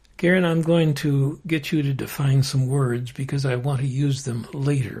Karen, I'm going to get you to define some words because I want to use them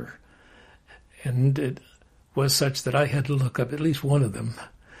later. And it was such that I had to look up at least one of them.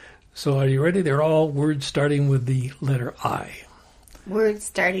 So are you ready? They're all words starting with the letter I. Words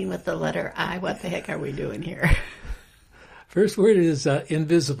starting with the letter I. What the heck are we doing here? First word is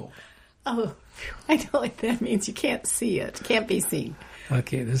invisible. Oh, I know what that means. You can't see it. Can't be seen.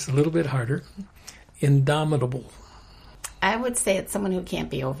 Okay, this is a little bit harder. Indomitable. I would say it's someone who can't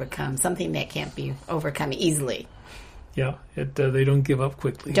be overcome, something that can't be overcome easily. Yeah, they don't give up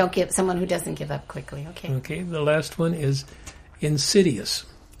quickly. Someone who doesn't give up quickly. Okay. Okay, the last one is insidious.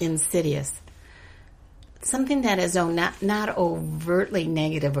 Insidious. Something that is not overtly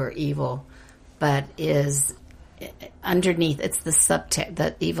negative or evil, but is underneath. It's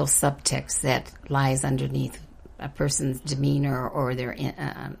the evil subtext that lies underneath a person's demeanor or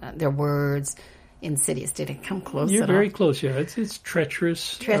their words. Insidious. Did it come close? You're very close. Yeah, it's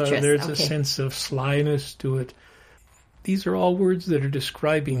treacherous. Treacherous. There's a sense of slyness to it. These are all words that are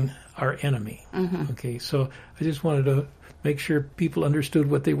describing our enemy. Mm-hmm. Okay, so I just wanted to make sure people understood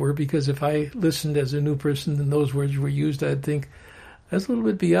what they were, because if I listened as a new person and those words were used, I'd think, that's a little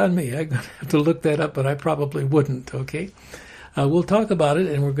bit beyond me. I'm going to have to look that up, but I probably wouldn't, okay? We'll talk about it,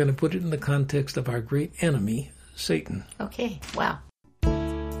 and we're going to put it in the context of our great enemy, Satan. Okay, wow.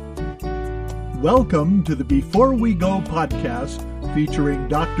 Welcome to the Before We Go podcast, featuring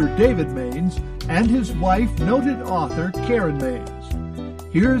Dr. David Maines and his wife, noted author Karen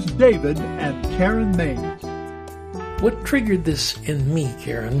Maines. Here's David and Karen Maines. What triggered this in me,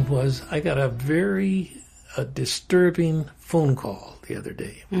 Karen, was I got a very disturbing phone call the other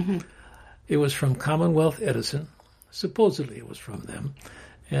day. Mm-hmm. It was from Commonwealth Edison. Supposedly it was from them.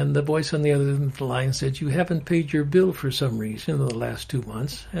 And the voice on the other end of the line said, you haven't paid your bill for some reason in the last 2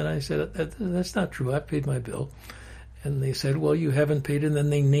 months. And I said, that's not true. I paid my bill. And they said, well, you haven't paid it. And then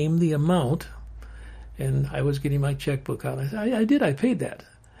they named the amount. And I was getting my checkbook out. I said, I did. I paid that.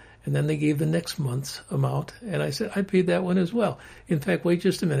 And then they gave the next month's amount. And I said, I paid that one as well. In fact, wait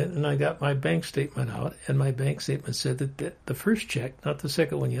just a minute. And I got my bank statement out. And my bank statement said that the first check, not the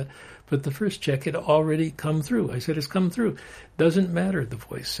second one yet, but the first check had already come through. I said, it's come through. Doesn't matter, the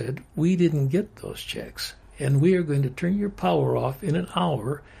voice said. We didn't get those checks. And we are going to turn your power off in an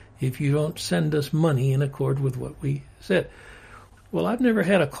hour if you don't send us money in accord with what we said. Well, I've never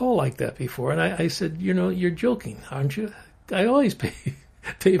had a call like that before. And I said, you're joking, aren't you? I always pay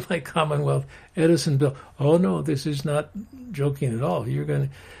my Commonwealth Edison bill. Oh, no, this is not joking at all.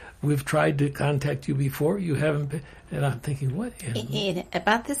 We've tried to contact you before. You haven't paid. And I'm thinking, what? And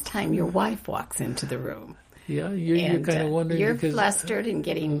about this time, your wife walks into the room. Yeah, you're kind of wondering. You're flustered and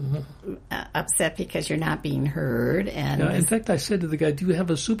getting upset because you're not being heard. And in fact, I said to the guy, do you have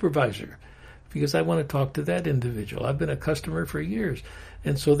a supervisor? Because I want to talk to that individual. I've been a customer for years.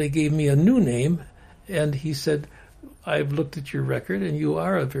 And so they gave me a new name, and he said, I've looked at your record, and you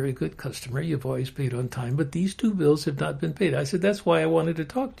are a very good customer. You've always paid on time, but these 2 bills have not been paid. I said, that's why I wanted to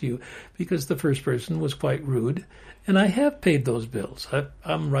talk to you, because the first person was quite rude, and I have paid those bills.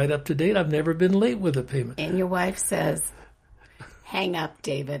 I'm right up to date. I've never been late with a payment. And your wife says, hang up,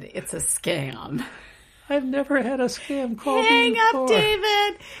 David. It's a scam. I've never had a scam call me Hang before. up,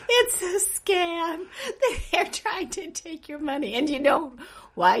 David. It's a scam. They're trying to take your money. And you know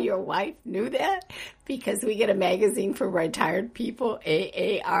why your wife knew that? Because we get a magazine for retired people,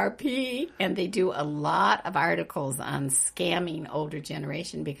 AARP, and they do a lot of articles on scamming older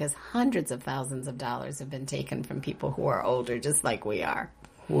generation because hundreds of thousands of dollars have been taken from people who are older, just like we are.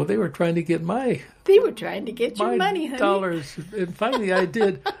 Well, they were trying to get They were trying to get your money, honey. dollars. And finally I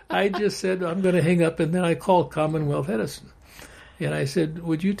did. I just said, I'm going to hang up. And then I called Commonwealth Edison. And I said,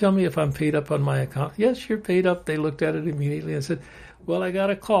 would you tell me if I'm paid up on my account? Yes, you're paid up. They looked at it immediately and said, well, I got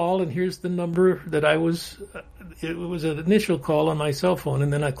a call, and here's the number that it was an initial call on my cell phone,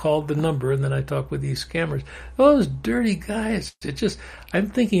 and then I called the number, and then I talked with these scammers. Those dirty guys. I'm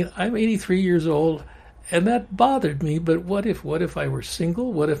thinking, I'm 83 years old, and that bothered me, but what if I were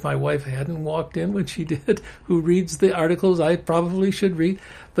single? What if my wife hadn't walked in when she did, who reads the articles I probably should read?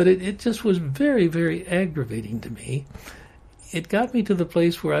 But it just was very, very aggravating to me. It got me to the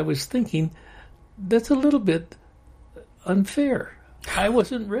place where I was thinking, that's a little bit unfair. I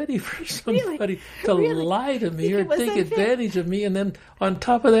wasn't ready for somebody to lie to me or take advantage of me, and then on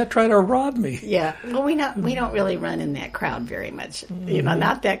top of that try to rob me. Yeah, well, we don't really run in that crowd very much.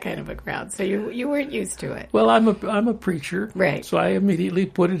 Not that kind of a crowd. So you weren't used to it. Well, I'm a preacher, right? So I immediately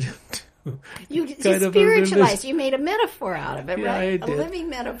put it into you spiritualized. You made a metaphor out of it, yeah, right? I did. A living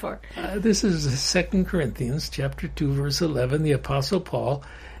metaphor. This is 2 Corinthians chapter 2, verse 11. The Apostle Paul,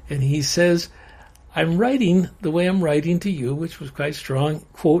 and he says, I'm writing the way I'm writing to you, which was quite strong,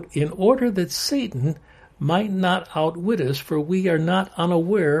 quote, in order that Satan might not outwit us, for we are not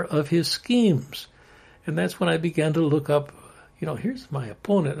unaware of his schemes. And that's when I began to look up, here's my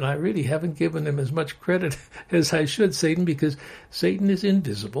opponent, and I really haven't given him as much credit as I should, Satan, because Satan is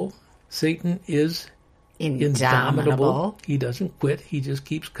invisible. Satan is indomitable. He doesn't quit. He just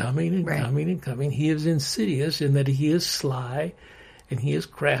keeps coming and coming and coming. He is insidious in that he is sly, and he is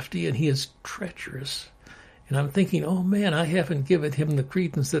crafty, and he is treacherous. And I'm thinking, oh man, I haven't given him the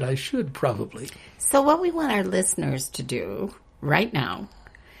credence that I should probably. So what we want our listeners to do right now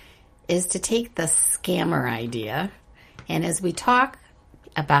is to take the scammer idea, and as we talk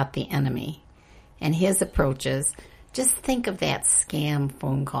about the enemy and his approaches, just think of that scam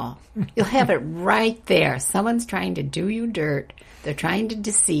phone call. You'll have it right there. Someone's trying to do you dirt. They're trying to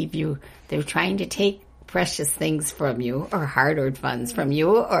deceive you. They're trying to take precious things from you or hard-earned funds from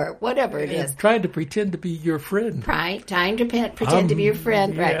you or whatever it is. Trying to pretend to be your friend. Right. Trying to pretend to be your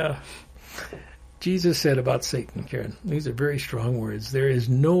friend. Yeah. Right. Jesus said about Satan, Karen, these are very strong words, there is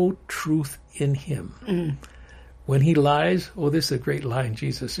no truth in him. Mm. When he lies, this is a great line,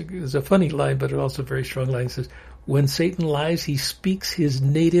 Jesus. It's a funny line, but it's also a very strong line. It says, when Satan lies, he speaks his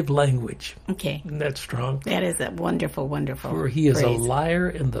native language. Okay. Isn't that strong? That is a wonderful, wonderful For he is phrase. A liar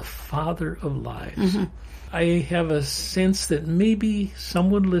and the father of lies. Mm-hmm. I have a sense that maybe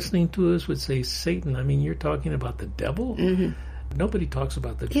someone listening to us would say, Satan, you're talking about the devil? Mm-hmm. Nobody talks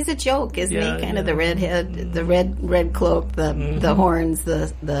about the devil. He's a joke, isn't he? Kind of the redhead, the red cloak, the horns,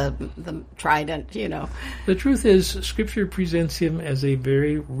 the trident, The truth is, Scripture presents him as a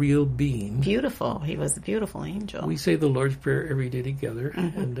very real being. Beautiful. He was a beautiful angel. We say the Lord's Prayer every day together,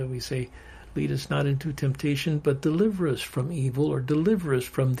 and we say, lead us not into temptation, but deliver us from evil, or deliver us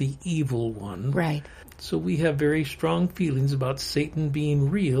from the evil one. Right. So we have very strong feelings about Satan being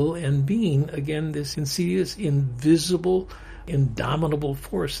real and being, again, this insidious, invisible, indomitable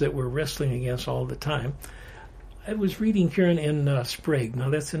force that we're wrestling against all the time. I was reading, Karen, in Sprague. Now,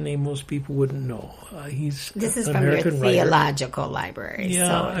 that's a name most people wouldn't know. This is an from American your theological library. Yeah,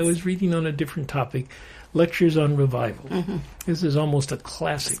 so I was reading on a different topic, Lectures on Revival. Mm-hmm. This is almost a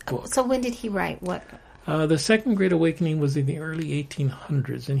classic book. So when did he write what? The Second Great Awakening was in the early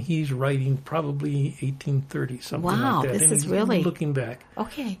 1800s, and he's writing probably 1830, something like that. Wow, this and is he's really... looking back.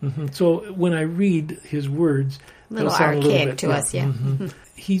 Okay. Mm-hmm. So when I read his words... Little archaic to us, yeah. Mm-hmm.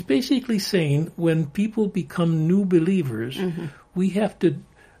 He's basically saying when people become new believers, we have to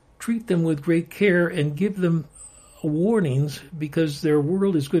treat them with great care and give them warnings because their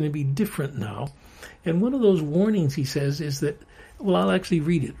world is going to be different now. And one of those warnings, he says, is that, I'll actually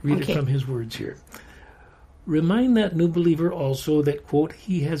read it from his words here. Remind that new believer also that, quote,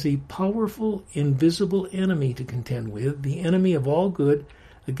 he has a powerful, invisible enemy to contend with, the enemy of all good,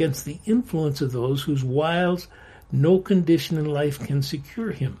 against the influence of those whose wiles no condition in life can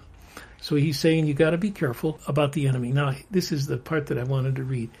secure him. So he's saying you got to be careful about the enemy. Now, this is the part that I wanted to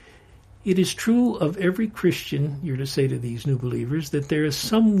read. It is true of every Christian, you're to say to these new believers, that there is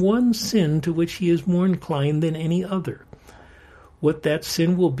some one sin to which he is more inclined than any other. What that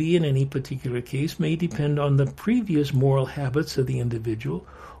sin will be in any particular case may depend on the previous moral habits of the individual,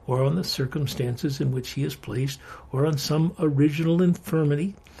 or on the circumstances in which he is placed, or on some original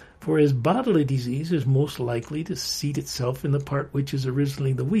infirmity, for as bodily disease is most likely to seat itself in the part which is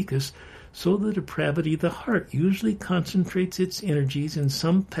originally the weakest, so the depravity of the heart usually concentrates its energies in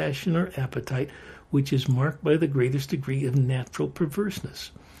some passion or appetite which is marked by the greatest degree of natural perverseness.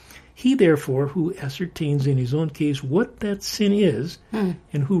 He, therefore, who ascertains in his own case what that sin is,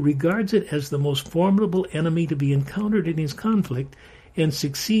 and who regards it as the most formidable enemy to be encountered in his conflict, and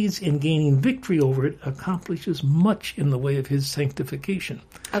succeeds in gaining victory over it, accomplishes much in the way of his sanctification.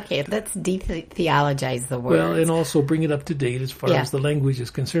 Okay, let's de-theologize the word. Well, and also bring it up to date as far as the language is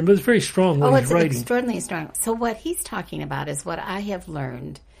concerned. But it's very strong when he's writing. It's extraordinarily strong. So what he's talking about is what I have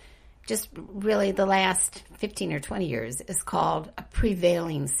learned just really the last 15 or 20 years is called a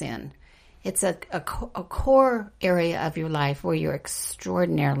prevailing sin. It's a core area of your life where you're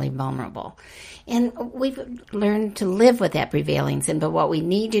extraordinarily vulnerable. And we've learned to live with that prevailing sin, but what we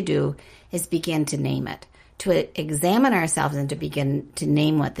need to do is begin to name it, to examine ourselves and to begin to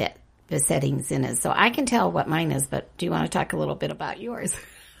name what that besetting sin is. So I can tell what mine is, but do you want to talk a little bit about yours?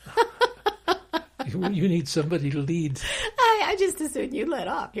 You need somebody to lead. I just assumed you let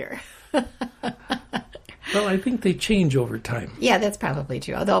off here. Well, I think they change over time. Yeah, that's probably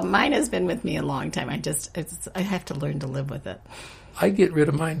true. Although mine has been with me a long time. I have to learn to live with it. I get rid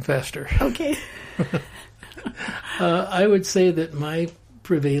of mine faster. Okay. I would say that my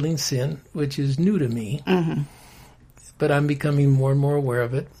prevailing sin, which is new to me, but I'm becoming more and more aware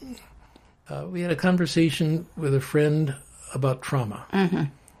of it, we had a conversation with a friend about trauma. Mm-hmm.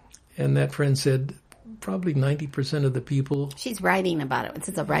 And that friend said probably 90% of the people... She's writing about it.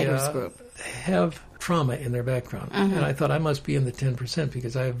 It's a writer's group. ...have trauma in their background. Mm-hmm. And I thought I must be in the 10%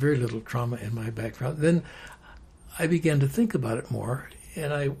 because I have very little trauma in my background. Then I began to think about it more,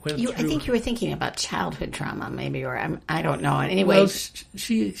 and I went through... I think you were thinking about childhood trauma, maybe, or I don't know. Anyway... Well,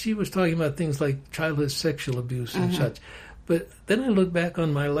 she was talking about things like childhood sexual abuse and such. But then I look back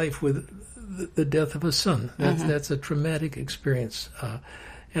on my life with the death of a son. That's a traumatic experience.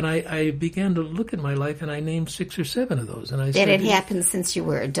 And I began to look at my life, and I named 6 or 7 of those. And I said, it happened since you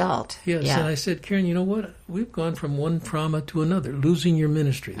were adult. Yes, and I said, Karen, you know what? We've gone from one trauma to another. Losing your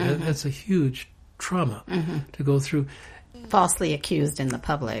ministry. That's a huge trauma to go through. Falsely accused in the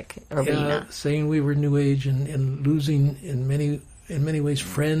public arena. Saying we were New Age and losing in many ways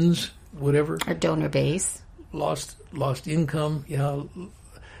friends, whatever. A donor base. Lost income,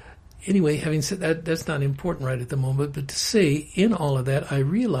 Anyway, having said that, that's not important right at the moment, but to say, in all of that, I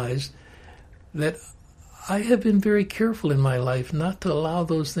realized that I have been very careful in my life not to allow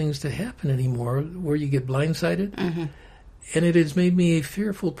those things to happen anymore, where you get blindsided, and it has made me a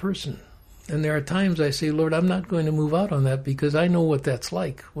fearful person. And there are times I say, Lord, I'm not going to move out on that because I know what that's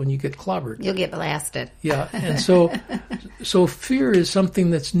like when you get clobbered. You'll get blasted. Yeah, and so fear is something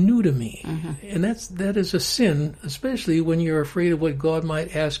that's new to me, and that is a sin, especially when you're afraid of what God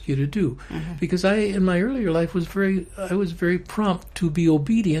might ask you to do. Because in my earlier life I was very prompt to be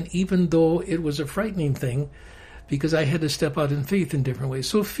obedient, even though it was a frightening thing, because I had to step out in faith in different ways.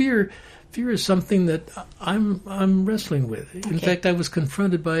 So fear is something that I'm wrestling with. In fact, I was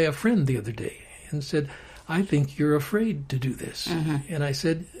confronted by a friend the other day and said, I think you're afraid to do this. And I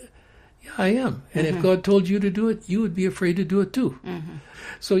said, yeah, I am. And if God told you to do it, you would be afraid to do it too.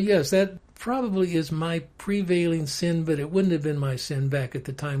 So yes, that probably is my prevailing sin, but it wouldn't have been my sin back at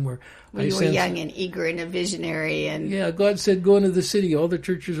the time where you were young and eager and a visionary. And yeah, God said, go into the city. All the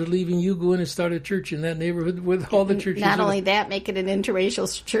churches are leaving. You go in and start a church in that neighborhood with all the churches. Not only that, make it an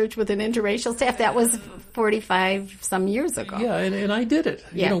interracial church with an interracial staff. That was 45 some years ago. Yeah, and I did it.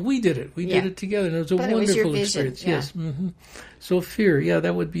 Yeah. We did it. We did it together, and it was a wonderful experience. Yeah. Yes. So fear,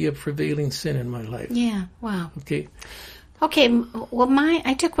 that would be a prevailing sin in my life. Yeah, wow. Okay, well,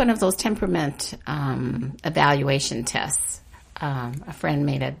 I took one of those temperament evaluation tests. A friend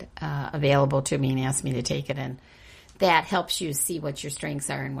made it available to me and asked me to take it, and that helps you see what your strengths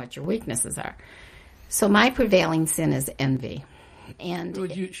are and what your weaknesses are. So my prevailing sin is envy. And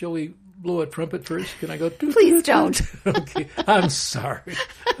shall we blow a trumpet first? Can I go? Please don't. Okay, I'm sorry.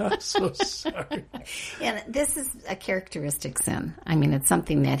 I'm so sorry. And this is a characteristic sin. I mean, it's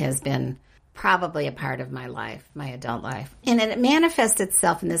something that has been probably a part of my life, my adult life. And it manifests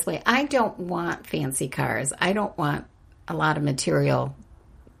itself in this way. I don't want fancy cars. I don't want a lot of material,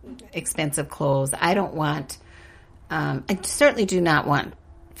 expensive clothes. I don't want, I certainly do not want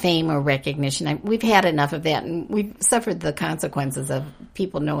fame or recognition. We've had enough of that, and we've suffered the consequences of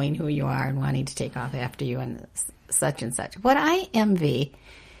people knowing who you are and wanting to take off after you and such and such. What I envy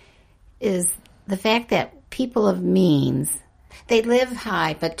is the fact that people of means, they live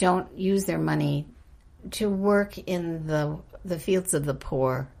high but don't use their money to work in the fields of the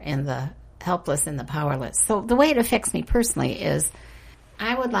poor and the helpless and the powerless. So the way it affects me personally is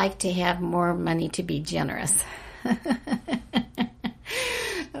I would like to have more money to be generous.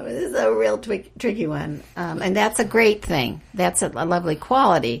 This is a real tricky one. And that's a great thing. That's a lovely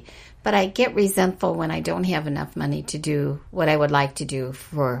quality. But I get resentful when I don't have enough money to do what I would like to do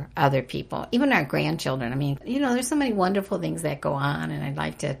for other people. Even our grandchildren. I mean, there's so many wonderful things that go on, and I'd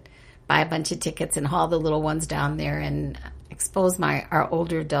like to buy a bunch of tickets and haul the little ones down there and expose our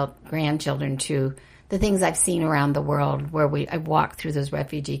older adult grandchildren to the things I've seen around the world, where I've walked through those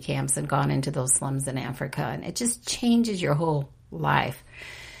refugee camps and gone into those slums in Africa, and it just changes your whole life.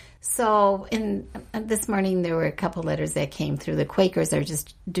 So this morning there were a couple letters that came through. The Quakers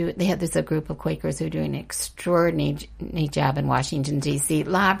there's a group of Quakers who are doing an extraordinary job in Washington, D.C.,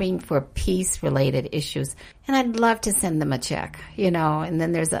 lobbying for peace-related issues. And I'd love to send them a check, And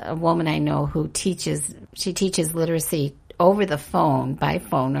then there's a woman I know who teaches literacy over the phone, by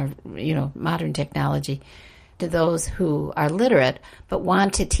phone, or, modern technology, to those who are literate but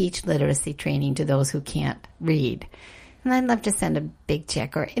want to teach literacy training to those who can't read. And I'd love to send a big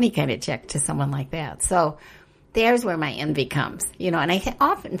check or any kind of check to someone like that. So there's where my envy comes, And I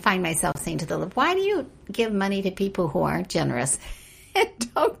often find myself saying to the Lord, why do you give money to people who aren't generous and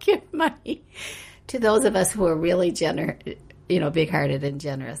don't give money to those of us who are really big-hearted and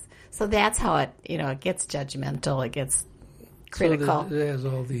generous? So that's how it gets judgmental. It gets critical. So it has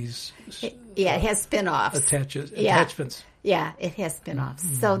all these... it has spin-offs. Attachments. Yeah, it has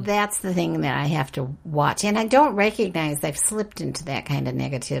spin-offs. So that's the thing that I have to watch. And I don't recognize I've slipped into that kind of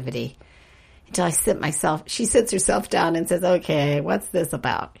negativity until she sits herself down and says, okay, what's this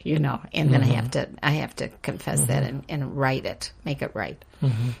about? And then I have to confess that and write it, make it right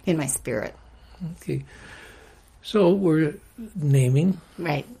in my spirit. Okay. So we're naming.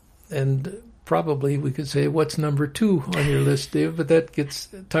 Right. And probably we could say, what's number 2 on your list, Dave? But that gets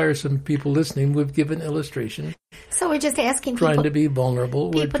tiresome people listening. We've given illustration. So we're just asking trying people to be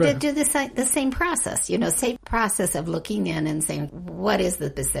vulnerable. People to do the same process, same process of looking in and saying, what is the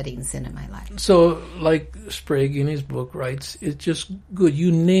besetting sin in my life? So like Sprague in his book writes, it's just good.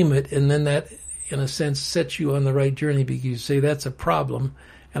 You name it, and then that, in a sense, sets you on the right journey because you say that's a problem.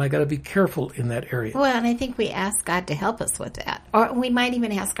 And I got to be careful in that area. Well, and I think we ask God to help us with that. Or we might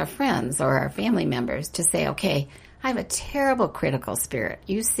even ask our friends or our family members to say, okay, I have a terrible critical spirit.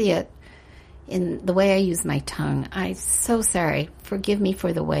 You see it in the way I use my tongue. I'm so sorry. Forgive me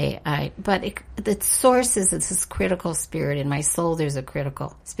for the way the source is this critical spirit. In my soul, there's a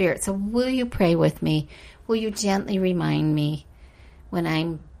critical spirit. So will you pray with me? Will you gently remind me when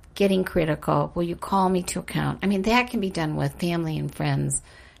I'm getting critical? Will you call me to account? I mean, that can be done with family and friends,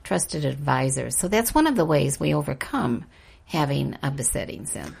 trusted advisors. So that's one of the ways we overcome having a besetting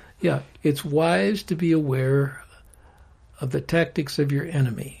sin. Yeah, it's wise to be aware of the tactics of your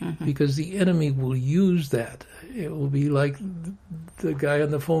enemy because the enemy will use that. It will be like the guy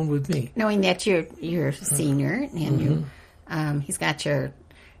on the phone with me. Knowing that you're senior and he's got your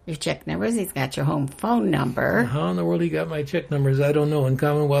check numbers, he's got your home phone number. How in the world he got my check numbers, I don't know. And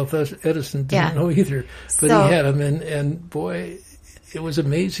Commonwealth Edison didn't know either. But he had them, and boy, it was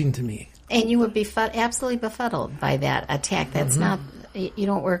amazing to me. And you would be absolutely befuddled by that attack. That's not, you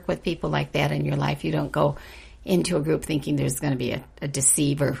don't work with people like that in your life. You don't go into a group thinking there's going to be a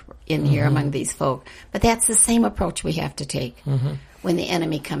deceiver in here among these folk. But that's the same approach we have to take when the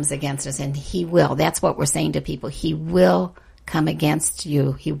enemy comes against us. And he will. That's what we're saying to people. He will come against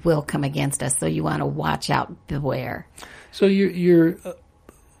you. He will come against us. So you want to watch out, beware. So you're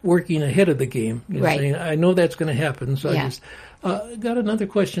working ahead of the game. You're right. saying, I know that's going to happen. So I just got another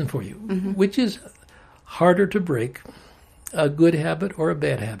question for you. Which is harder to break, a good habit or a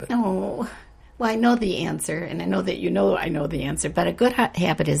bad habit? Oh, well, I know the answer, and I know that I know the answer, but a good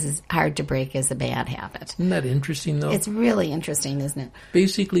habit is as hard to break as a bad habit. Isn't that interesting, though? It's really interesting, isn't it?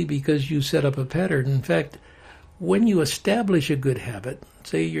 Basically because you set up a pattern. In fact, when you establish a good habit,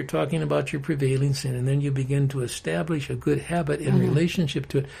 say you're talking about your prevailing sin, and then you begin to establish a good habit in relationship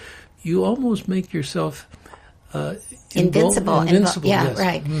to it, you almost make yourself invincible. Yeah, yes.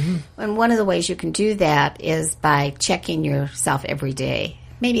 Right. And one of the ways you can do that is by checking yourself every day,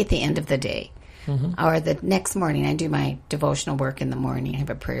 maybe at the end of the day. Or the next morning. I do my devotional work in the morning. I have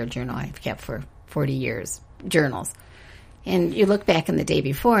a prayer journal I've kept for 40 years, journals. And you look back in the day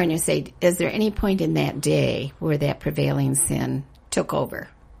before and you say, is there any point in that day where that prevailing sin took over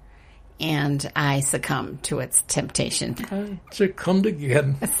and I succumbed to its temptation? I succumbed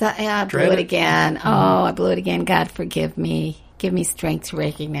again. I blew it again. Oh, I blew it again. God, forgive me. Give me strength to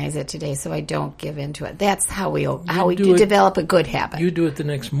recognize it today so I don't give into it. That's how we develop a good habit. You do it the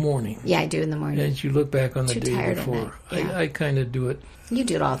next morning. Yeah, I do in the morning. As you look back on the day before. Yeah. I kind of do it. You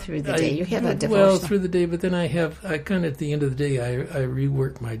do it all through the day. You have a devotional. Well, through the day, but then I kind of at the end of the day, I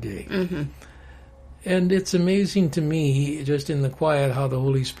rework my day. And it's amazing to me, just in the quiet, how the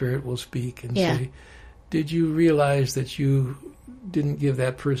Holy Spirit will speak and say, did you realize that you didn't give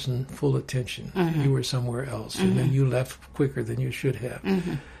that person full attention? You were somewhere else, and then you left quicker than you should have.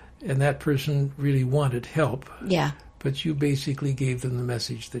 And that person really wanted help. Yeah. But you basically gave them the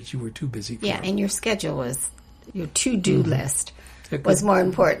message that you were too busy for. Yeah, and your schedule was, your to-do list was more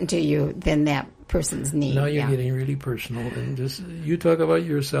important to you than that person's need. Now you're getting really personal, and just you talk about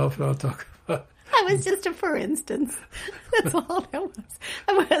yourself, and I'll talk about. I was just a for instance. That's all that was.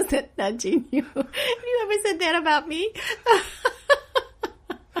 I wasn't nudging you. You ever said that about me?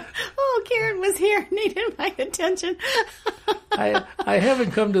 Oh, Karen was here and needed my attention. I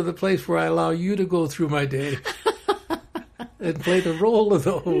haven't come to the place where I allow you to go through my day and play the role of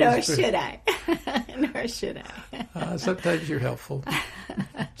the Holy Nor Spirit. should I. Nor should I. Sometimes you're helpful.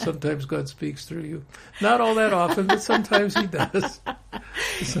 Sometimes God speaks through you. Not all that often, but sometimes He does.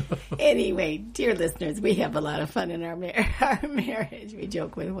 So. Anyway, dear listeners, we have a lot of fun in our marriage. We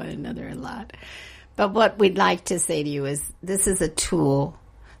joke with one another a lot. But what we'd like to say to you is this is a tool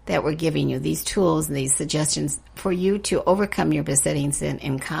that we're giving you, these tools and these suggestions for you to overcome your besetting sin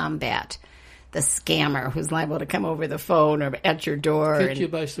and combat the scammer who's liable to come over the phone or at your door. Catch you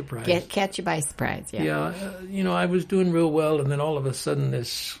by surprise. Catch you by surprise, yeah. Yeah, I was doing real well, and then all of a sudden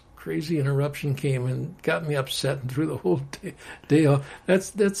this crazy interruption came and got me upset and threw the whole day off.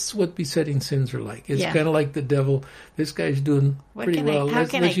 That's what besetting sins are like. It's kind of like the devil. This guy's doing pretty well.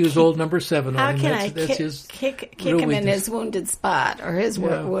 Let's use old number 7 on him. How can I kick him in his wounded spot or his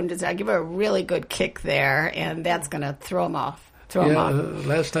wounded spot? I give him a really good kick there, and that's going to throw him off.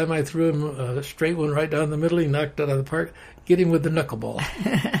 Last time I threw him a straight one right down the middle, he knocked it out of the park. Get him with the knuckleball.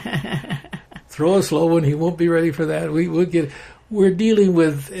 Throw a slow one, he won't be ready for that. We're dealing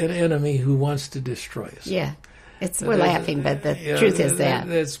with an enemy who wants to destroy us. Yeah, we're laughing, but the truth is that.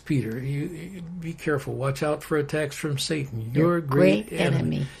 That's Peter. You be careful. Watch out for attacks from Satan, your great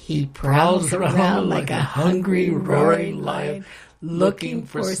enemy. He prowls around like a hungry, roaring lion, looking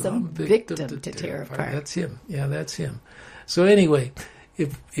for some victim to tear apart. That's him. Yeah, that's him. So anyway,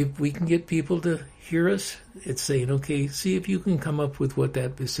 if we can get people to hear us, it's saying, okay, see if you can come up with what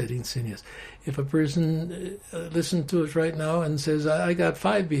that besetting sin is. If a person listens to us right now and says, I got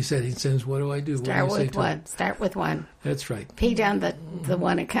 5 besetting sins, what do I do? Start with one. That's right. Pay down the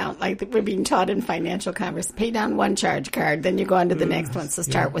one account, like we're being taught in financial converse. Pay down one charge card, then you go on to the next one. So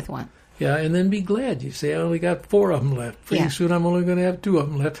start with one. Yeah, and then be glad. You say, I only got 4 of them left. Pretty soon I'm only going to have 2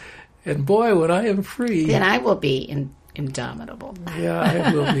 of them left. And boy, when I am free... Then I will be indomitable. Yeah,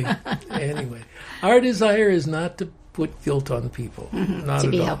 I will be. Anyway, our desire is not to put guilt on people. Not to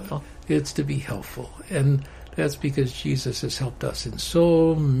be at all. Helpful. It's to be helpful. And that's because Jesus has helped us in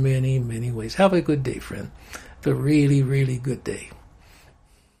so many, many ways. Have a good day, friend. Have a really, really good day.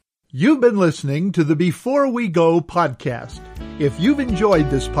 You've been listening to the Before We Go podcast. If you've enjoyed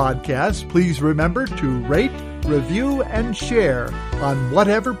this podcast, please remember to rate, review, and share on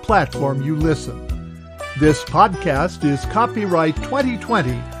whatever platform you listen. This podcast is copyright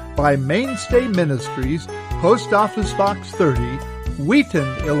 2020 by Mainstay Ministries, Post Office Box 30,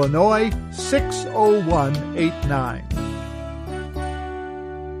 Wheaton, Illinois 60189.